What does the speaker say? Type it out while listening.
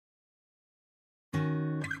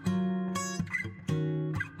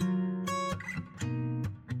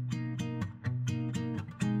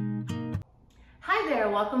there,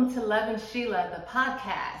 welcome to Lovin Sheila, the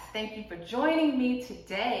podcast. Thank you for joining me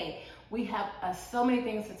today. We have so many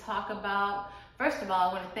things to talk about. First of all,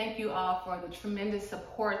 I want to thank you all for the tremendous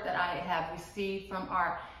support that I have received from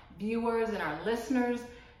our viewers and our listeners.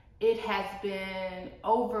 It has been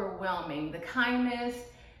overwhelming. The kindness,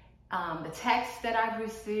 the texts that I've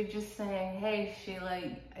received just saying, hey Sheila,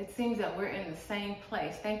 it seems that we're in the same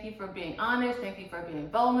place. Thank you for being honest. Thank you for being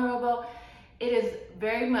vulnerable. It is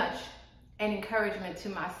very much an encouragement to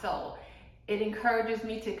my soul. It encourages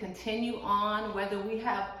me to continue on, whether we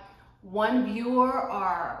have one viewer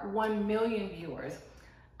or 1 million viewers.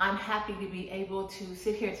 I'm happy to be able to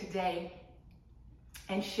sit here today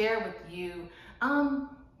and share with you,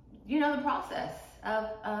 the process of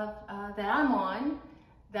that I'm on,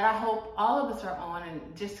 that I hope all of us are on, and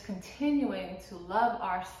just continuing to love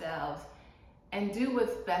ourselves and do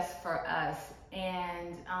what's best for us,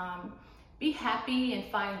 and be happy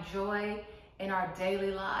and find joy in our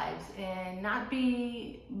daily lives, and not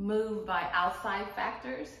be moved by outside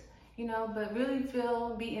factors, but really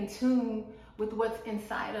be in tune with what's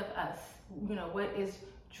inside of us, what is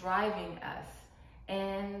driving us.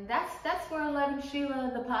 And that's where Lovin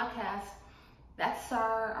Sheila, the podcast, that's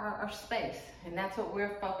our space, and that's what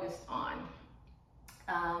we're focused on.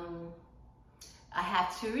 I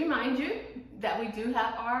have to remind you that we do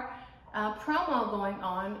have our promo going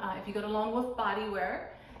on. If you go to Along with Bodywear,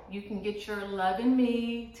 you can get your Lovin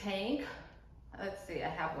Me tank. Let's see, I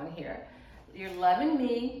have one here. Your Lovin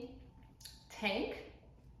Me tank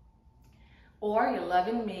or your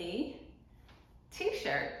Lovin Me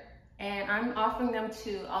t-shirt. And I'm offering them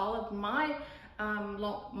to all of my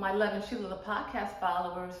Lovin Sheila, the podcast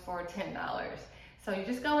followers, for $10. So you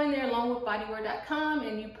just go in there, alongwithbodywear.com,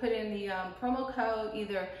 and you put in the promo code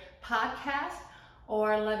either podcast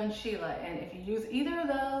or Lovin Sheila. And if you use either of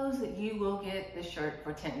those, you will get the shirt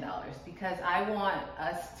for $10, because I want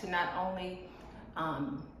us to not only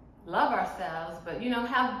love ourselves, but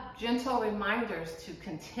have gentle reminders to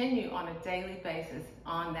continue on a daily basis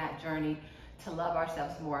on that journey to love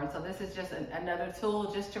ourselves more. And so this is just another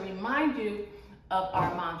tool just to remind you of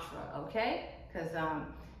our mantra, okay? Because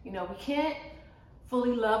we can't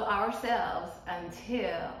fully love ourselves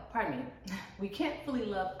we can't fully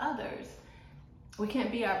love others. We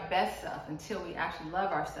can't be our best self until we actually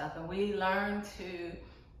love ourselves, and we learn to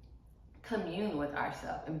commune with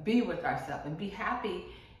ourselves and be with ourselves and be happy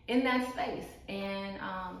in that space. And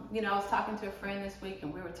I was talking to a friend this week,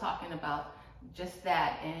 and we were talking about just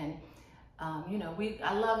that. And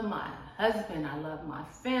I love my husband, I love my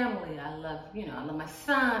family, I love my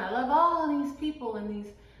son, I love all these people and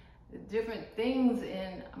these different things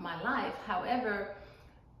in my life. However,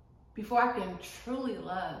 before I can truly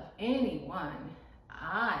love anyone,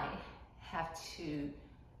 I have to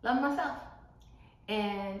love myself,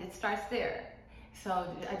 and it starts there. So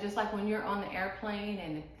just like when you're on the airplane,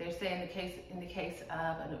 and if they're saying in the case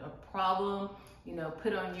of a problem,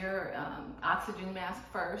 put on your oxygen mask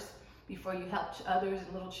first before you help others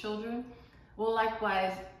and little children. Well,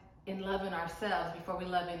 likewise, in loving ourselves before we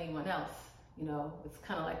love anyone else, it's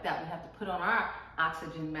kind of like that. We have to put on our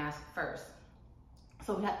oxygen mask first.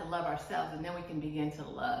 So we have to love ourselves, and then we can begin to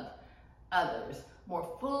love others more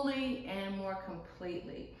fully and more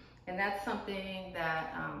completely. And that's something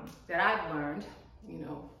that I've learned,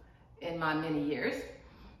 in my many years.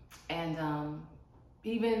 And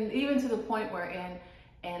even to the point where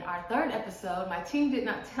in our third episode, my team did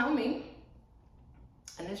not tell me,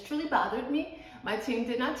 and this truly bothered me. My team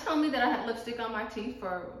did not tell me that I had lipstick on my teeth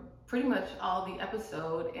for pretty much all the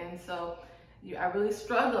episode. And so I really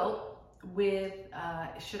struggled with,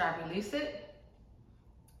 should I release it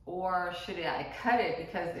or should I cut it?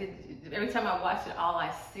 Because every time I watch it, all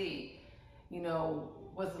I see,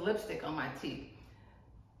 was the lipstick on my teeth.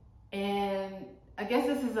 And I guess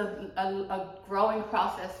this is a growing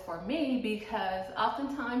process for me, because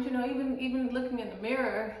oftentimes, even looking in the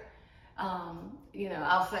mirror,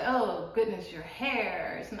 I'll say, oh goodness, your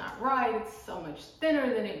hair is not right. It's so much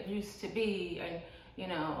thinner than it used to be. And,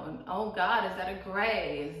 oh God, is that a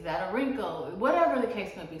gray? Is that a wrinkle? Whatever the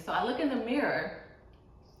case may be. So I look in the mirror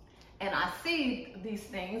and I see these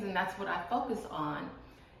things, and that's what I focus on,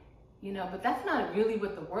 but that's not really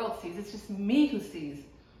what the world sees. It's just me who sees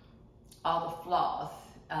all the flaws.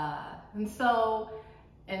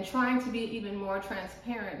 And trying to be even more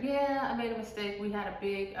transparent. Yeah, I made a mistake. We had a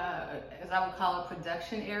big, as I would call a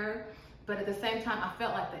production error. But at the same time, I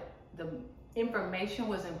felt like the information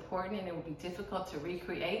was important and it would be difficult to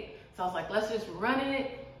recreate. So I was like, let's just run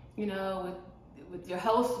it, with your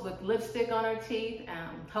host with lipstick on her teeth.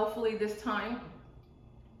 Hopefully this time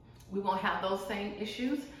we won't have those same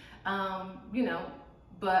issues,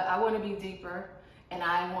 but I want to be deeper and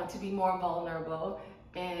I want to be more vulnerable.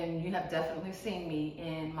 And you have definitely seen me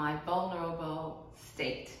in my vulnerable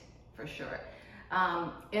state, for sure.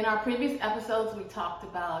 In our previous episodes, we talked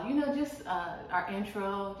about, just our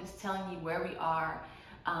intro, just telling you where we are,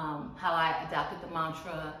 how I adapted the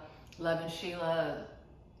mantra, Lovin, Sheila,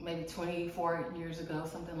 maybe 24 years ago,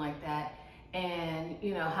 something like that. And,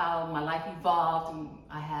 how my life evolved, and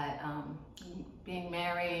I had being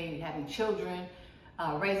married, having children,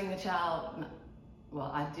 raising a child.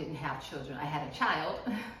 Well, I didn't have children, I had a child.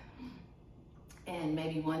 And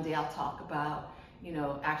maybe one day I'll talk about,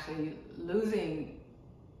 actually losing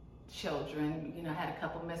children. I had a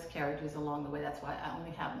couple miscarriages along the way. That's why I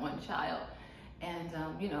only have one child. And,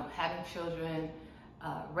 having children,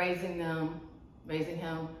 raising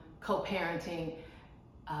him, co-parenting,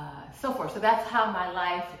 so forth. So that's how my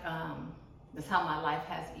life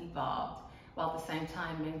has evolved, while at the same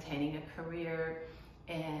time maintaining a career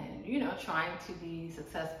and, trying to be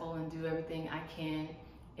successful and do everything I can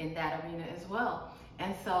in that arena as well.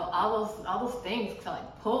 And so all those things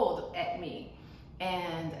pulled at me.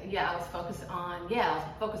 And I was focused on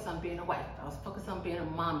being a wife. I was focused on being a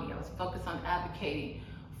mommy. I was focused on advocating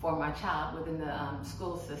for my child within the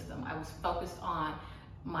school system. I was focused on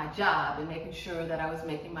my job and making sure that I was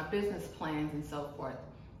making my business plans and so forth,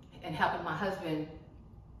 and helping my husband,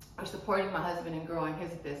 or supporting my husband in growing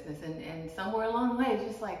his business. And somewhere along the way, it's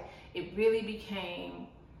just like it really became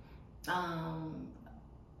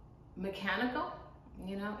mechanical.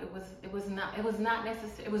 It was not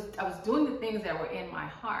necessary. I was doing the things that were in my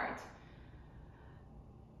heart,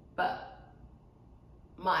 but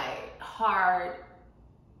my heart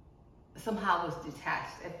somehow was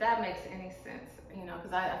detached, if that makes any sense,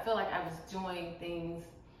 because I feel like I was doing things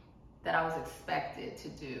that I was expected to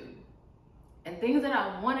do and things that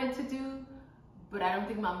I wanted to do, but I don't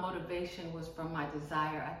think my motivation was from my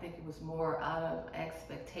desire. I think it was more out of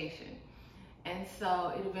expectation. And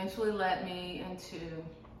so it eventually led me into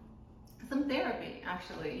some therapy,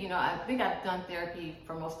 actually. I think I've done therapy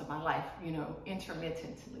for most of my life,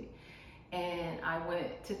 intermittently. And I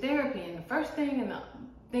went to therapy, and the first thing and the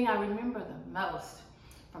thing I remember the most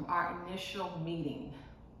from our initial meeting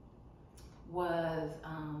was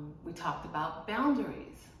we talked about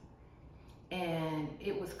boundaries. And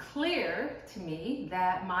it was clear to me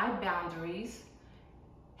that my boundaries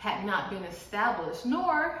had not been established,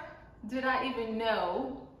 nor did I even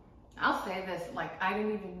know, I'll say this, I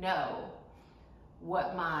didn't even know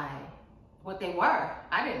what they were.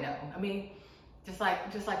 I didn't know. I mean, just like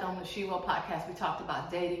on the Sheila podcast, we talked about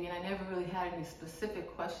dating, and I never really had any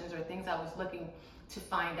specific questions or things I was looking to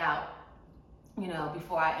find out,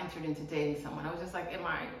 before I entered into dating someone. I was just like, am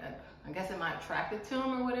I attracted to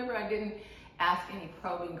him or whatever? I didn't ask any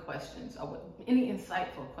probing questions or any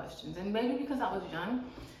insightful questions. And maybe because I was young,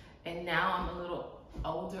 and now I'm a little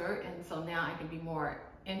older, and so now I can be more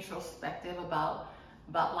introspective about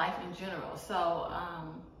life in general. So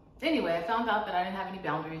anyway, I found out that I didn't have any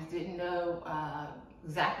boundaries, didn't know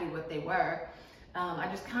exactly what they were. I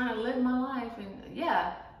just kind of lived my life, and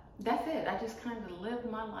that's it. I just kind of lived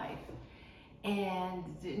my life, and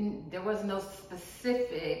there was no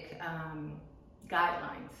specific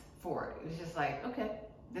guidelines for it. It was just like, okay,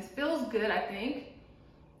 this feels good, I think.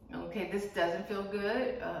 Okay, this doesn't feel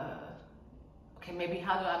good. Okay, maybe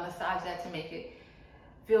how do I massage that to make it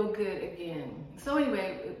feel good again? So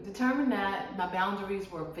anyway, determined that my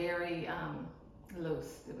boundaries were very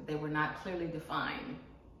loose. They were not clearly defined.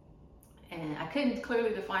 And I couldn't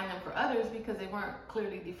clearly define them for others because they weren't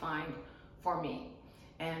clearly defined for me.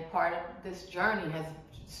 And part of this journey has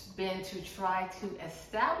been to try to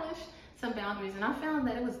establish some boundaries. And I found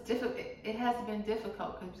that it was difficult. It has been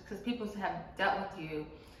difficult because people have dealt with you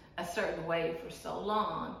a certain way for so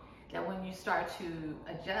long that when you start to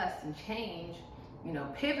adjust and change,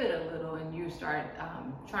 pivot a little, and you start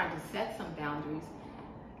trying to set some boundaries,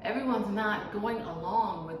 everyone's not going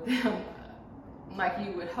along with them like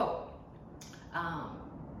you would hope.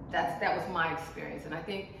 That was my experience, and I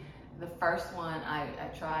think the first one I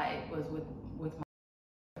tried was with my,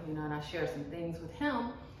 and I shared some things with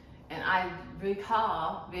him, and I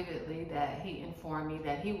recall vividly that he informed me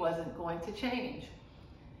that he wasn't going to change.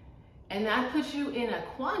 And that puts you in a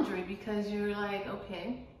quandary because you're like,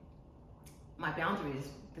 okay, my boundary is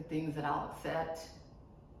the things that I'll accept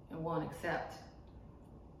and won't accept.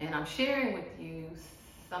 And I'm sharing with you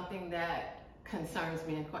something that concerns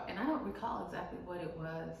me, and I don't recall exactly what it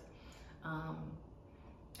was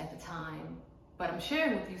at the time, but I'm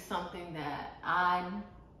sharing with you something that I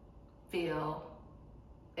feel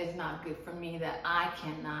is not good for me, that I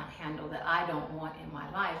cannot handle, that I don't want in my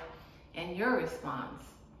life. And your response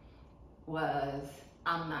was,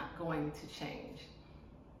 I'm not going to change.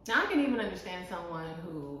 Now I can even understand someone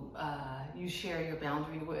who you share your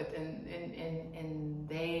boundary with, and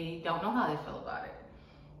they don't know how they feel about it.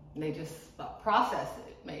 They just process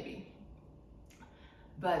it, maybe.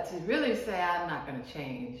 But to really say I'm not going to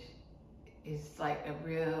change is like a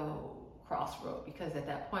real crossroad, because at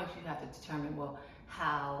that point you have to determine, well,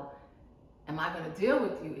 how am I going to deal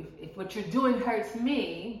with you if what you're doing hurts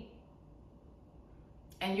me,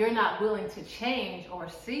 and you're not willing to change or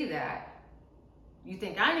see that. You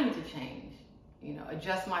think I need to change,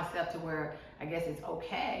 adjust myself to where I guess it's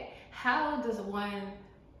okay. How does one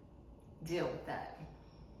deal with that?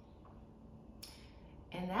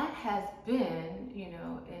 And that has been,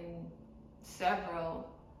 in several,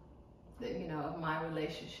 of my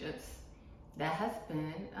relationships, that has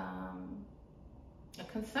been a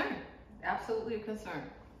concern, absolutely a concern.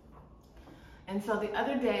 And so the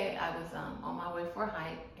other day I was on my way for a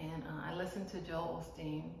hike, and I listened to Joel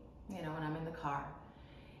Osteen, when I'm in the car.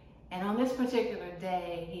 And on this particular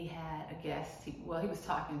day, he had a guest. He was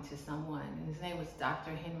talking to someone, and his name was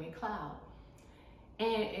Dr. Henry Cloud.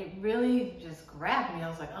 And it really just grabbed me. I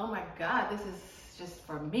was like, oh my God, this is just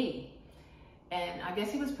for me. And I guess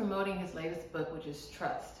he was promoting his latest book, which is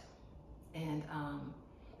Trust. And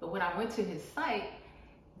but when I went to his site,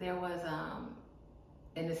 there was,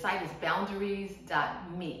 and the site is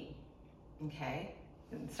boundaries.me, okay?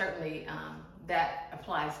 And certainly that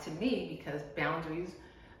applies to me, because boundaries,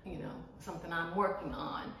 something I'm working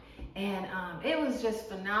on. And it was just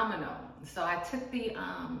phenomenal. So I took the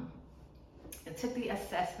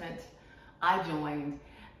assessment. I joined.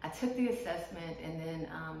 I took the assessment, and then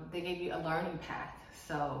they gave you a learning path.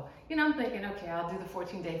 So, I'm thinking, okay, I'll do the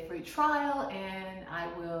 14-day free trial, and I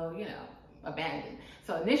will, abandon.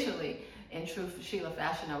 So initially, in true Sheila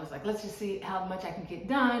fashion, I was like, let's just see how much I can get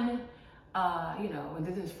done, and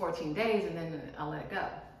this is 14 days, and then I'll let it go.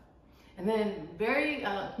 And then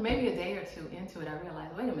maybe a day or two into it, I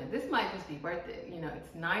realized, wait a minute, this might just be worth it. It's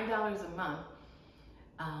 $9 a month.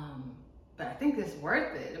 But I think it's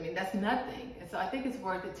worth it. I mean, that's nothing. And so I think it's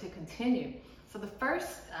worth it to continue. So the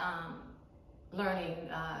first learning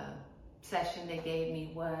session they gave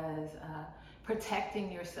me was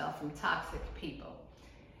protecting yourself from toxic people.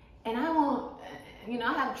 And I won't,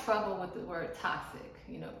 I have trouble with the word toxic,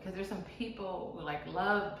 because there's some people who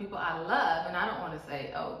people I love, and I don't want to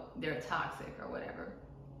say, oh, they're toxic or whatever.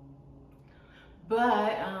 But,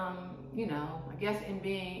 I guess in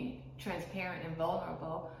being transparent and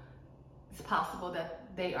vulnerable, it's possible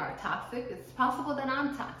that they are toxic. It's possible that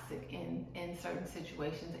I'm toxic in certain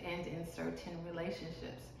situations and in certain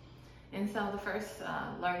relationships. And so the first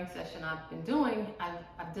learning session I've been doing,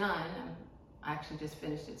 I've done, I actually just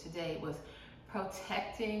finished it today, was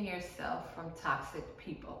protecting yourself from toxic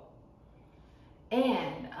people.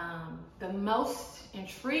 And the most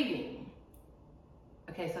intriguing,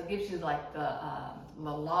 okay, so it gives you like the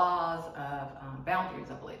laws of boundaries,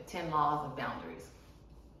 I believe, 10 laws of boundaries.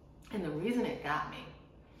 And the reason it got me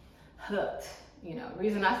hooked, the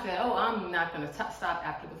reason I said, oh, I'm not going to stop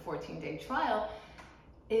after the 14-day trial,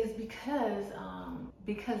 is because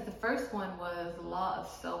the first one was the law of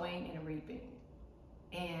sowing and reaping.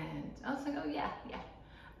 And I was like, oh yeah,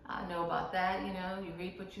 I know about that. You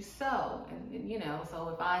reap what you sow. And so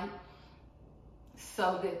if I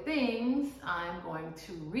sow good things, I'm going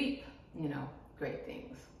to reap, great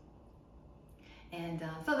things. And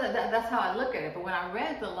so that's how I look at it. But when I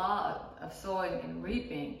read the law of sowing and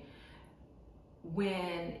reaping,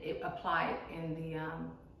 when it applied in the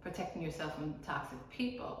protecting yourself from toxic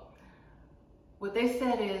people, what they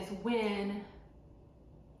said is, when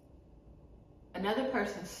another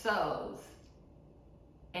person sows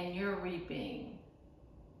and you're reaping,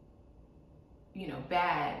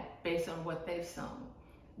 bad based on what they've sown,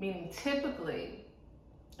 meaning typically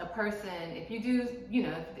a person, if you do,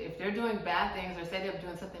 if they're doing bad things, or say they're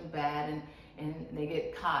doing something bad and they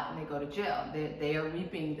get caught and they go to jail, they are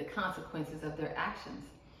reaping the consequences of their actions.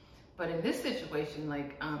 But in this situation,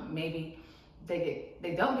 maybe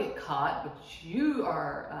they don't get caught, but you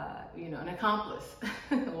are, an accomplice,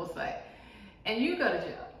 we'll say, and you go to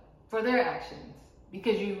jail for their actions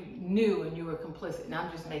because you knew and you were complicit. And I'm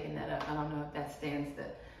just making that up. I don't know if that stands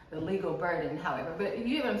the legal burden, however, but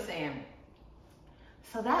you get what I'm saying.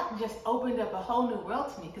 So that just opened up a whole new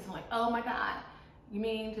world to me, because I'm like, oh my God, you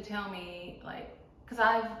mean to tell me, because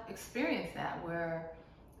I've experienced that where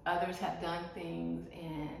others have done things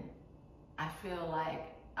and I feel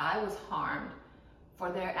like I was harmed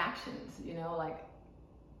for their actions,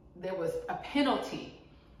 there was a penalty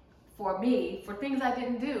for me for things I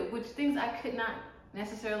didn't do, which things I could not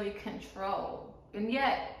necessarily control. And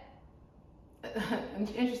yet, an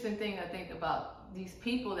interesting thing I think about these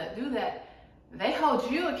people that do that, they hold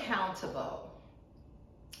you accountable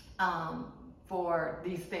for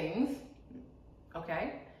these things,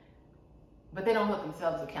 okay? But they don't hold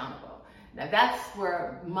themselves accountable. Now that's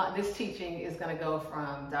where this teaching is going to go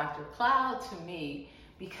from Dr. Cloud to me,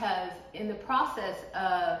 because in the process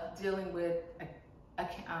of dealing with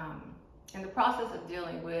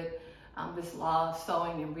this law of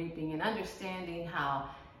sowing and reaping, and understanding how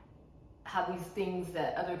these things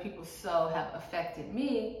that other people sow have affected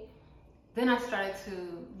me, then I started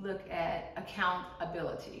to look at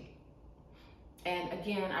accountability. And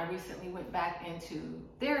again, I recently went back into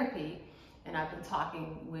therapy, and I've been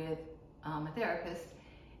talking with a therapist,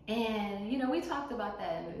 and we talked about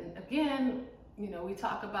that. And again, we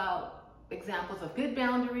talk about examples of good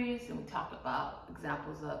boundaries, and we talk about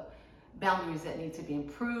examples of boundaries that need to be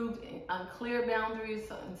improved, unclear boundaries,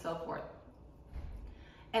 and so forth.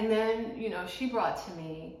 And then, she brought to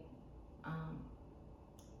me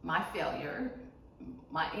my failure,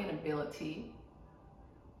 my inability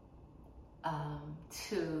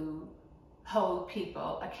to hold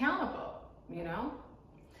people accountable,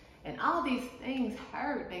 And all these things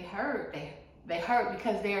hurt. They hurt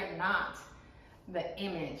because they're not the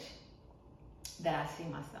image that I see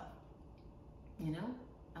myself,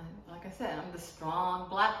 Like I said, I'm the strong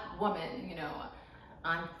Black woman,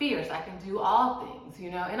 I'm fierce, I can do all things,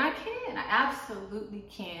 and I absolutely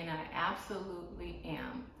can, and I absolutely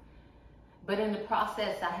am. But in the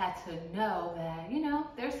process, I had to know that,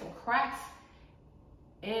 there's some cracks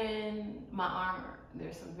in my armor.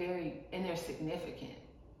 And they're significant,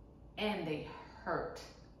 and they hurt,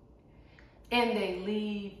 and they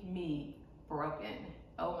leave me broken.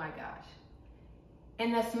 Oh my gosh.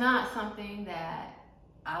 And that's not something that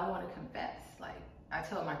I want to confess. Like I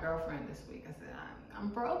told my girlfriend this week, I said, I'm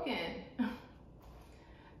broken.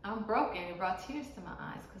 I'm broken. It brought tears to my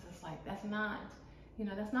eyes, because it's like, that's not who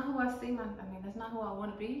I see that's not who I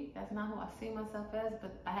want to be. That's not who I see myself as.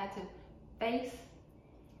 But I had to face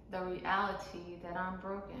the reality that I'm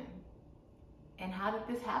broken. And how did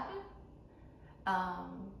this happen?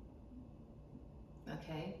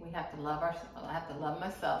 Okay, we have to love ourselves. I have to love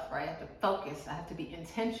myself, right? I have to focus. I have to be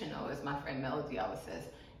intentional, as my friend Melody always says,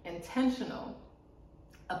 intentional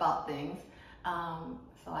about things.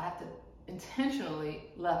 So I have to intentionally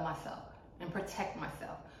love myself and protect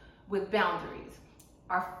myself with boundaries,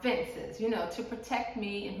 our fences, to protect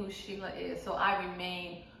me and who Sheila is, so I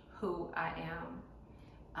remain who I am.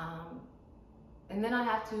 And then I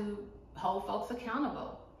have to hold folks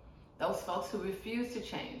accountable. Those folks who refuse to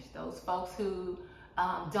change, those folks who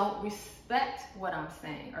don't respect what I'm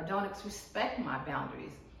saying, or don't respect my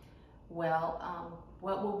boundaries. Well,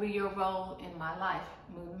 what will be your role in my life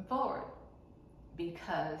moving forward?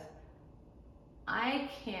 Because I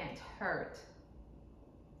can't hurt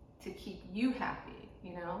to keep you happy,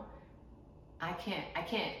 I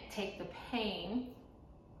can't take the pain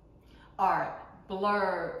or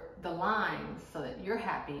blur the lines so that you're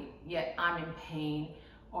happy, yet I'm in pain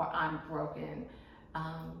or I'm broken,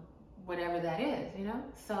 whatever that is,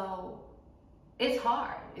 So it's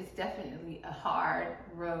hard. It's definitely a hard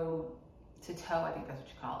road to toe. I think that's what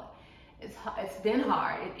you call it. It's been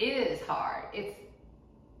hard. It is hard. It's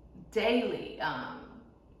daily, a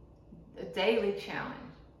daily challenge,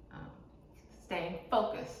 staying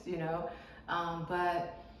focused,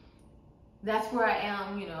 but that's where I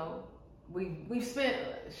am, We've spent,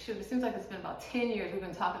 it seems like it's been about 10 years we've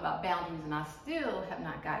been talking about boundaries, and I still have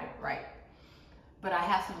not got it right. But I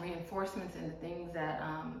have some reinforcements in the things that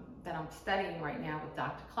I'm studying right now with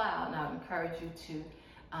Dr. Cloud, and I would encourage you to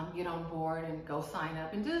get on board and go sign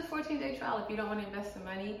up and do the 14-day trial if you don't want to invest the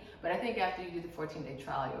money. But I think after you do the 14-day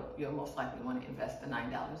trial, you'll most likely want to invest the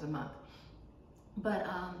 $9 a month. But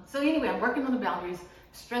so anyway, I'm working on the boundaries,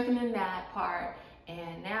 strengthening that part,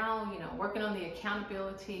 and now working on the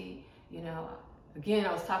accountability. Again,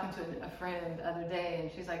 I was talking to a friend the other day,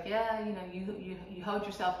 and she's like, yeah, you hold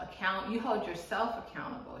yourself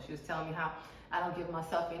accountable. She was telling me how I don't give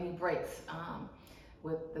myself any breaks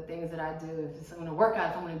with the things that I do. If I'm going to work out,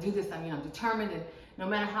 if I'm going to do this, I'm determined, and no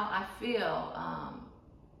matter how I feel,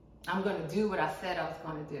 I'm going to do what I said I was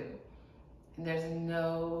going to do. And there's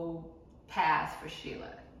no past for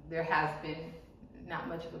Sheila. There has been not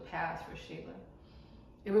much of a past for Sheila.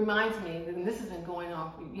 It reminds me, and this has been going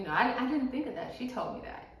on for, I didn't think of that. She told me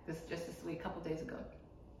that just this week, a couple days ago.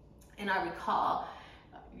 And I recall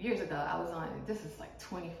years ago, this is like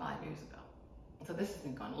 25 years ago. So this has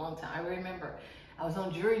been going a long time. I remember I was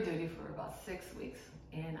on jury duty for about 6 weeks,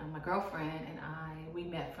 and my girlfriend and we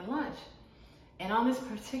met for lunch. And on this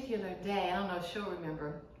particular day, I don't know if she'll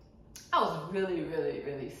remember, I was really, really,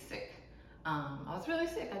 really sick. I was really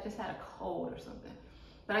sick. I just had a cold or something.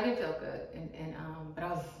 but I did feel good. But I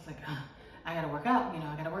was like, I gotta work out,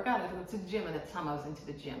 I gotta work out. I gotta go to the gym. And at the time I was into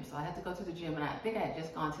the gym. So I had to go to the gym, and I think I had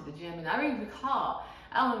just gone to the gym. And I really recall,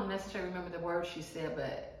 I don't necessarily remember the words she said,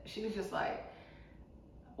 but she was just like,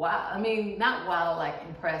 wow. I mean, not wow, like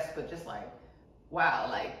impressed, but just like, wow,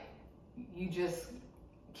 like you just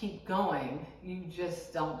keep going. You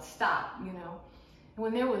just don't stop, And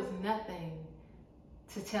when there was nothing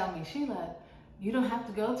to tell me, Sheila, you don't have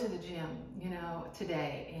to go to the gym,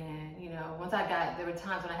 today. And, once there were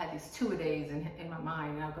times when I had these 2-a-days in my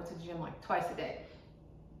mind, and I'll go to the gym like twice a day.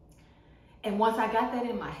 And once I got that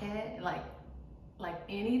in my head, like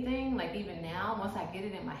anything, like even now, once I get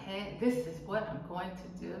it in my head, this is what I'm going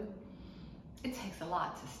to do, it takes a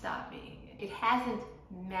lot to stop me. It hasn't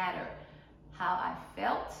mattered how I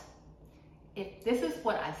felt. If this is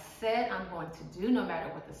what I said I'm going to do, no matter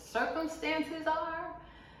what the circumstances are,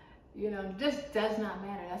 this does not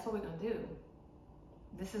matter. That's what we're going to do.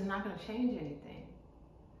 This is not going to change anything.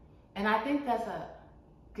 And I think that's a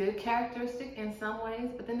good characteristic in some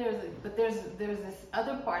ways, but then there's this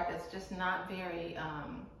other part that's just not very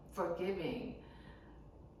forgiving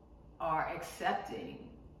or accepting,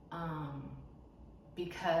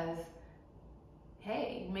 because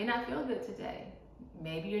hey, you may not feel good today.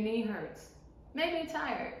 Maybe your knee hurts. Maybe you're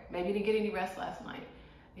tired. Maybe you didn't get any rest last night.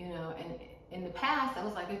 And in the past, I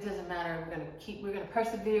was like, it doesn't matter. We're gonna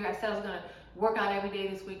persevere. I said I was gonna work out every day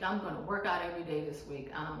this week. I'm gonna work out every day this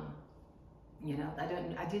week. I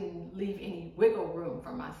didn't leave any wiggle room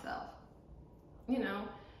for myself. And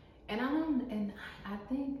I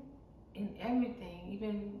think in everything,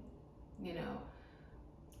 even,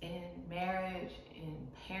 in marriage, in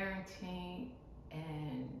parenting,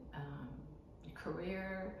 and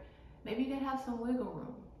career, maybe you can have some wiggle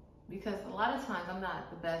room, because a lot of times I'm not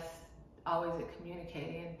the best always at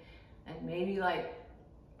communicating, and maybe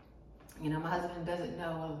my husband doesn't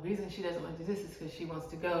know, well, the reason she doesn't want to do this is because she wants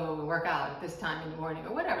to go and work out at this time in the morning,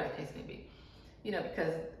 or whatever the case may be,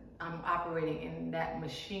 because I'm operating in that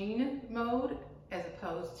machine mode as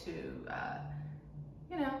opposed to,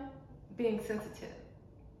 being sensitive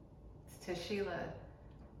to Sheila,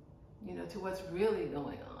 to what's really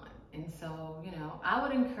going on. And so, I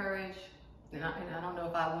would encourage, and I don't know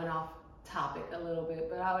if I went off topic a little bit,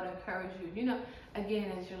 but I would encourage you,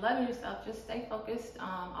 again, as you're loving yourself, just stay focused.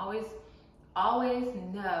 Always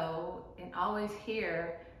know and always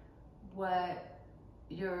hear what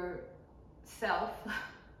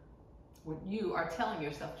what you are telling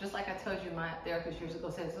yourself. Just like I told you, my therapist years ago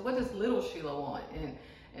said, so what does little Sheila want?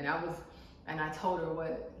 And I told her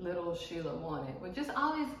what little Sheila wanted. But just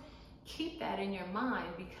always keep that in your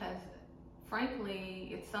mind, because frankly,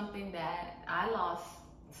 it's something that I lost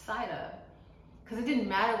sight of. Because it didn't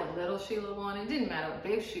matter what little Sheila wanted. It didn't matter what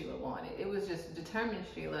big Sheila wanted. It was just determined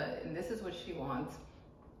Sheila, and this is what she wants,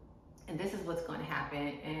 and this is what's going to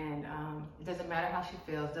happen. And it doesn't matter how she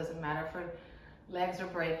feels. It doesn't matter if her legs are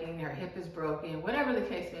breaking, her hip is broken, whatever the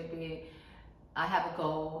case may be. I have a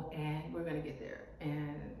goal, and we're going to get there.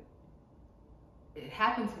 And it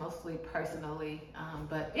happens mostly personally.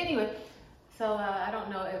 But anyway, so I don't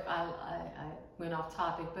know if I went off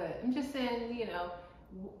topic, but I'm just saying,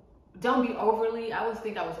 don't be overly, I always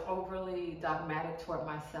think I was overly dogmatic toward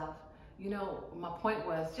myself. My point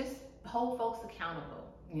was just hold folks accountable.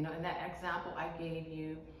 In that example I gave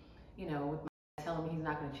you, with my telling me he's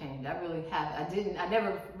not going to change. I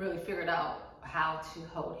never really figured out how to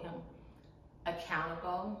hold him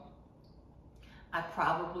accountable. I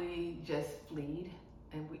probably just fleed,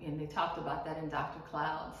 and they talked about that in Dr.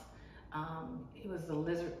 Cloud's. It was the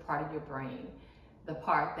lizard part of your brain, the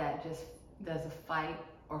part that just does a fight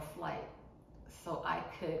or flight. So I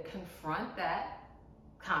could confront that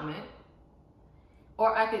comment,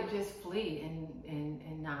 or I could just flee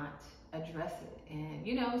and not address it.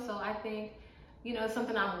 And so I think it's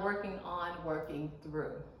something I'm working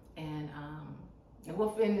through, and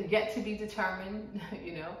yet to be determined.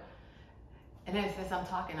 And as I'm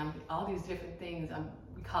talking, all these different things I'm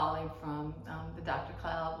recalling from the Dr.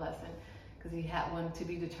 Cloud lesson, because he had one to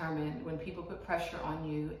be determined when people put pressure on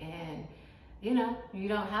you, and you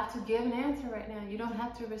don't have to give an answer right now. You don't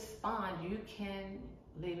have to respond. You can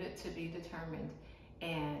leave it to be determined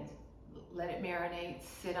and let it marinate,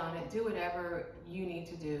 sit on it, do whatever you need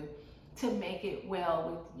to do to make it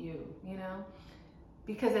well with you,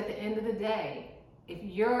 Because at the end of the day, if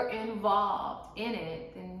you're involved in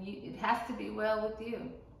it, then it has to be well with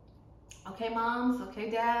you. Okay, moms, okay,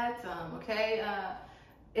 dads,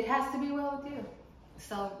 it has to be well with you.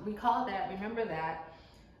 So recall that, remember that.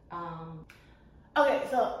 Okay,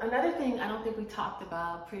 so another thing I don't think we talked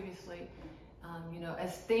about previously,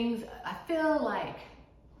 as things, I feel like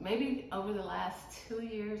maybe over the last 2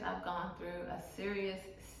 years, I've gone through a serious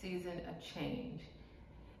season of change.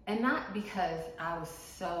 And not because I was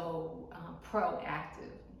so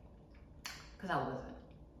proactive, because I wasn't,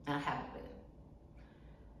 and I haven't been,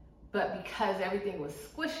 but because everything was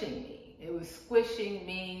squishing me. It was squishing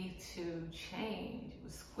me to change. It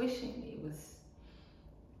was squishing me. It was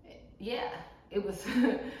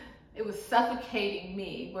it was suffocating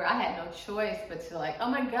me, where I had no choice but to, like, oh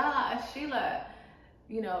my gosh, Sheila,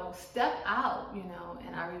 step out,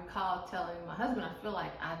 and I recall telling my husband, I feel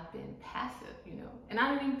like I've been passive, and I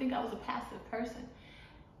didn't even think I was a passive person,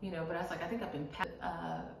 but I was like, I think I've been passive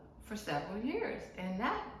for several years. And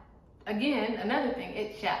that, again, another thing,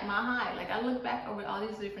 it chapped my hide. Like, I look back over all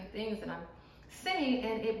these different things that I'm seeing,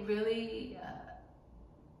 and it really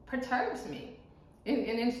perturbs me. And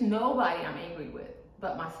it's nobody I'm angry with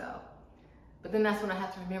but myself. But then that's when I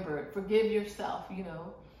have to remember, forgive yourself,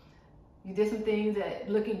 You did some things that,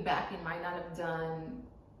 looking back, you might not have done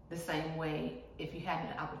the same way if you had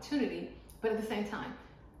an opportunity, but at the same time,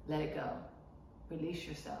 let it go. Release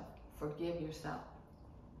yourself. Forgive yourself.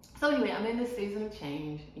 So anyway, I'm in this season of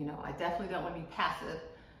change. I definitely don't want to be passive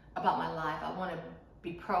about my life. I want to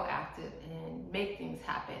be proactive and make things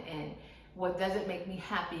happen. And what doesn't make me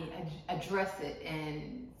happy, address it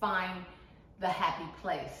and find the happy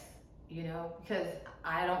place, because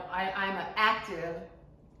I'm an active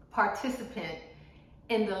participant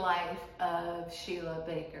in the life of Sheila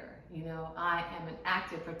Baker. I am an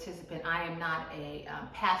active participant. I am not a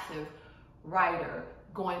passive rider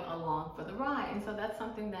going along for the ride. And so that's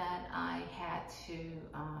something that I had to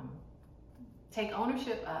take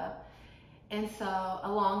ownership of. And so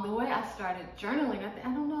along the way, I started journaling.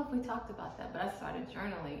 I don't know if we talked about that, but I started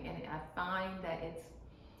journaling, and I find that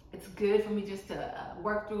it's good for me just to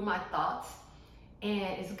work through my thoughts.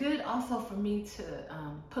 And it's good also for me to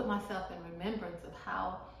put myself in remembrance of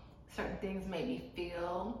how certain things made me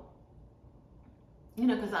feel,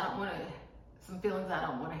 because I don't want to, some feelings I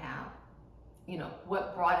don't want to have,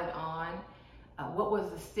 what brought it on, what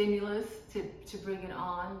was the stimulus to bring it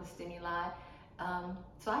on, the stimuli,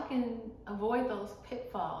 so I can avoid those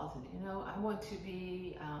pitfalls. I want to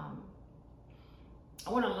be, I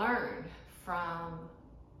want to learn from,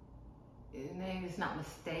 maybe it's not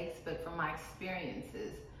mistakes, but from my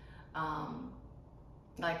experiences.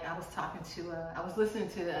 Like I was listening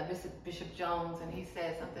to Bishop Jones, and he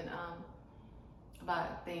said something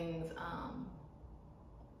about things.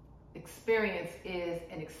 Experience is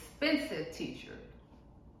an expensive teacher.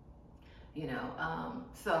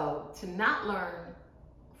 So to not learn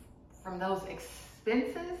from those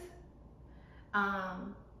expenses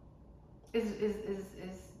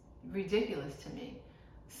is ridiculous to me.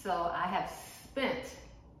 So I have spent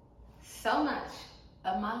so much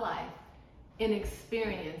of my life in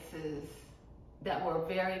experiences that were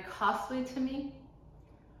very costly to me,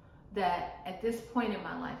 that at this point in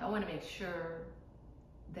my life, I want to make sure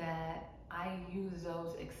that I use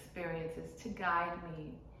those experiences to guide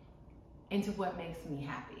me into what makes me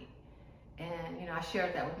happy. And I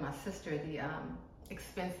shared that with my sister. The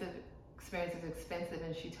expensive experience is expensive,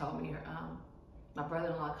 and she told me my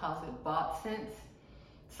brother-in-law calls it bought sense.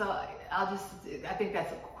 So I think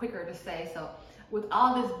that's quicker to say. So with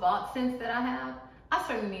all this bought sense that I have, I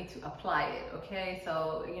certainly need to apply it. Okay,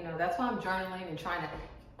 so that's why I'm journaling and trying to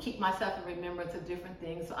keep myself in remembrance of different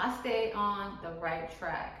things, so I stay on the right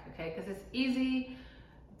track. Okay, because it's easy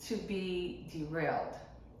to be derailed.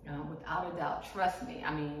 Without a doubt, trust me.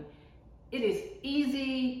 I mean, it is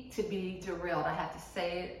easy to be derailed. I have to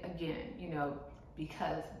say it again,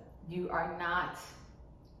 because you are not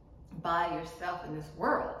by yourself in this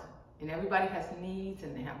world, and everybody has needs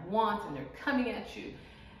and they have wants and they're coming at you.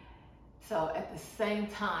 So at the same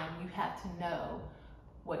time, you have to know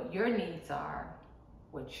what your needs are,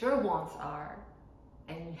 what your wants are,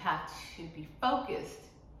 and you have to be focused.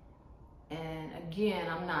 And again,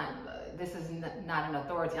 this is not an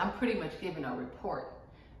authority. I'm pretty much giving a report.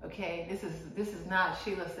 Okay, this is not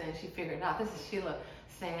Sheila saying she figured it out. This is Sheila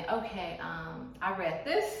saying, okay, I read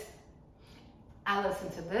this, I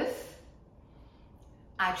listened to this,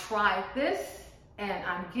 I tried this, and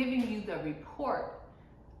I'm giving you the report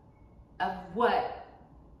of what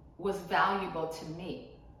was valuable to me,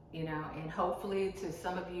 and hopefully to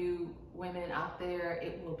some of you women out there,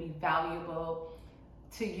 it will be valuable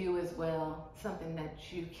to you as well, something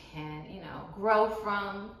that you can, grow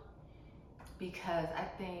from. Because I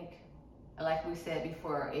think, like we said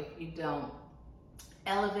before, if you don't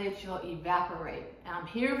elevate, you'll evaporate. And I'm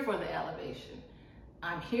here for the elevation.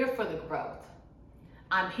 I'm here for the growth.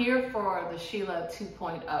 I'm here for the Sheila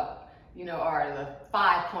 2.0. or the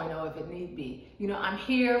 5.0 if it need be. I'm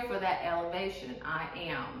here for that elevation. I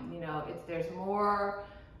am. There's more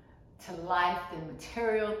to life than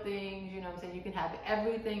material things. You know what I'm saying? You can have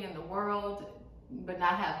everything in the world, but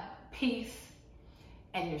not have peace.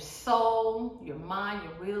 And your soul, your mind,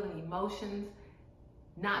 your will, and emotions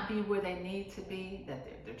not be where they need to be, that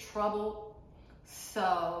they're troubled.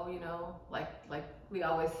 So, like we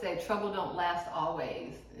always say, trouble don't last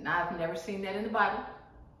always. And I've never seen that in the Bible.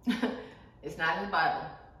 It's not in the Bible.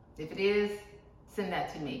 If it is, send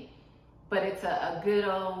that to me. But it's a good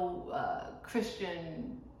old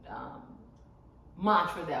Christian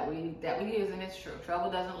mantra that we use, and it's true.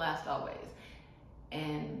 Trouble doesn't last always.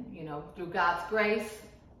 And, through God's grace,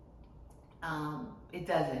 it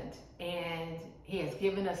doesn't. And He has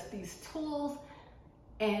given us these tools,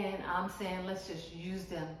 and I'm saying let's just use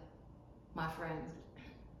them, my friends.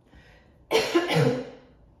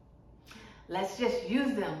 Let's just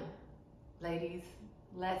use them, ladies.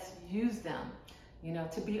 Let's use them,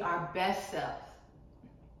 to be our best selves,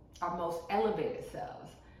 our most elevated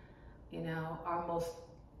selves, our most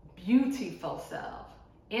beautiful self,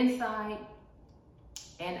 inside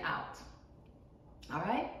and out. All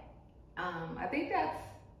right? I think that's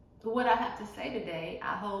what I have to say today.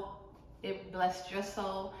 I hope it blessed your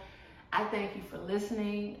soul. I thank you for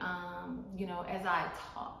listening. As I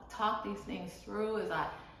talk these things through, as I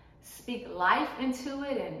speak life into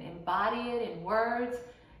it and embody it in words,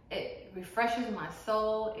 it refreshes my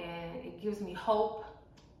soul and it gives me hope,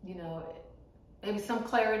 maybe some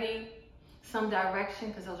clarity, some direction,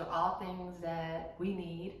 because those are all things that we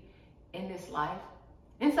need in this life.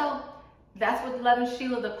 And so that's what Lovin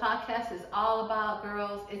Sheila, the podcast, is all about,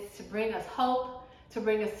 girls. It's to bring us hope, to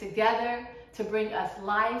bring us together, to bring us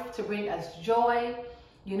life, to bring us joy.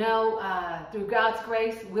 Through God's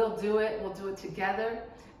grace, we'll do it. We'll do it together.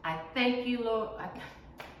 I thank you, Lord.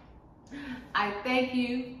 I thank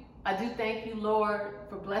you. I do thank you, Lord,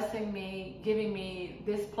 for blessing me, giving me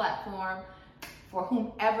this platform for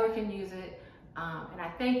whomever can use it. And I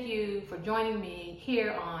thank you for joining me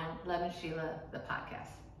here on Lovin Sheila, the podcast.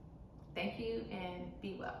 Thank you, and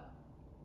be well.